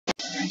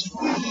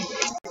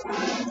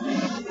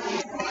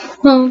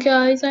Oh,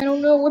 guys, I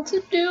don't know what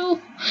to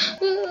do.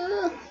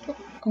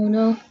 Oh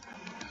no.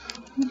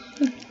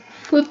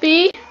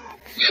 Flippy?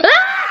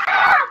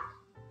 Ah!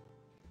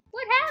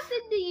 What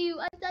happened to you?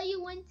 I thought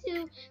you went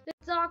to the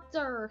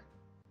doctor.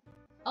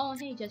 Oh,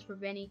 hey, just for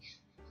Benny.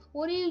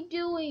 What are you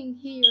doing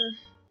here?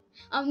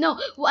 No.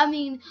 Well, I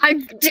mean,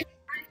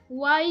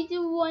 why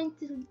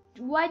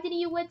didn't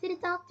you went to the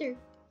doctor?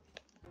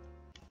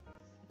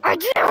 I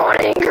didn't want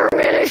to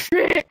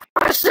incriminate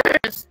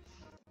classes.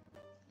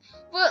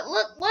 But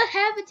look, what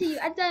happened to you?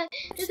 I thought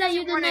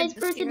you're the nice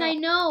person I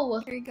know.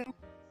 There you go.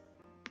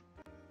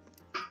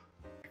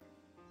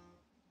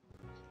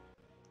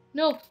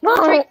 No,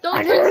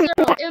 don't drink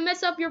syrup. It'll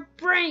mess up your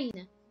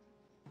brain.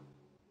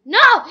 No!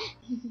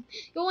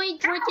 You ain't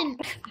drinking.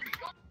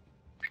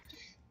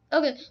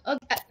 Okay.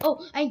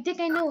 Oh, I think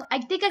I know. I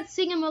think I'd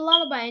sing him a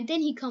lullaby and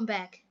then he'd come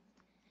back.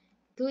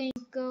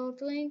 Twinkle,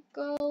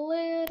 twinkle,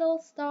 little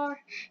star,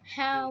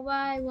 how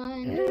I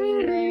wonder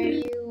where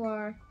you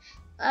are.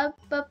 Up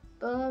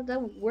above the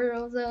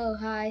world so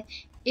high,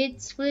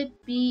 it's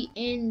Flippy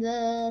in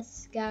the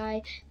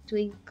sky.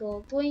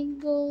 Twinkle,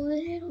 twinkle,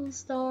 little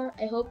star.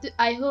 I hope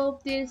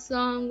this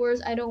song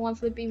works. I don't want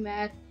Flippy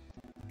mad.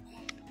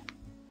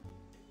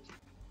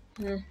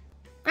 What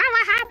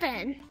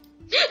happened?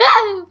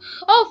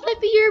 Oh,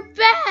 Flippy, you're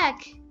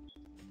back.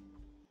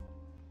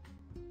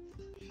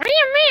 What do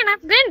you mean?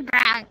 I've been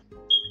back.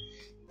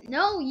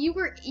 No, you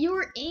were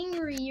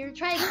angry. You're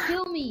trying to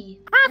kill me.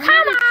 Oh, come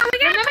on. We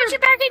gotta put you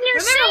back in your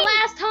seat. Remember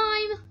last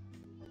time?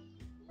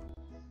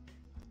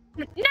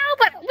 No,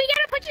 but we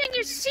gotta put you in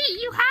your seat.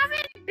 You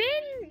weren't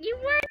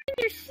in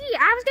your seat.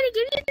 I was gonna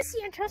give you the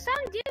seat until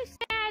some dude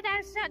said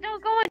that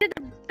don't go into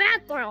the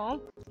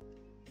bathroom.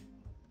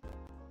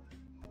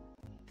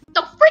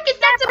 The frick is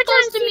that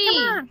supposed to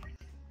mean?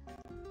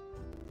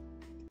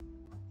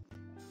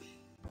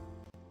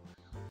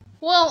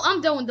 Well,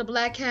 I'm done with the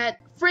black cat.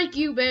 Freak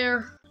you,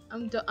 bear.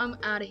 I'm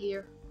out of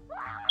here.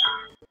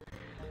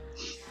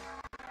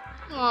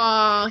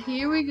 Aw,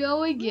 here we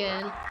go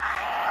again.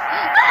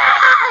 Ah!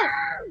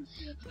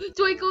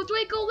 Twinkle,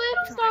 twinkle,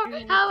 little star,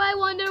 how I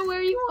wonder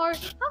where you are.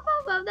 Up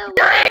above the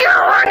world.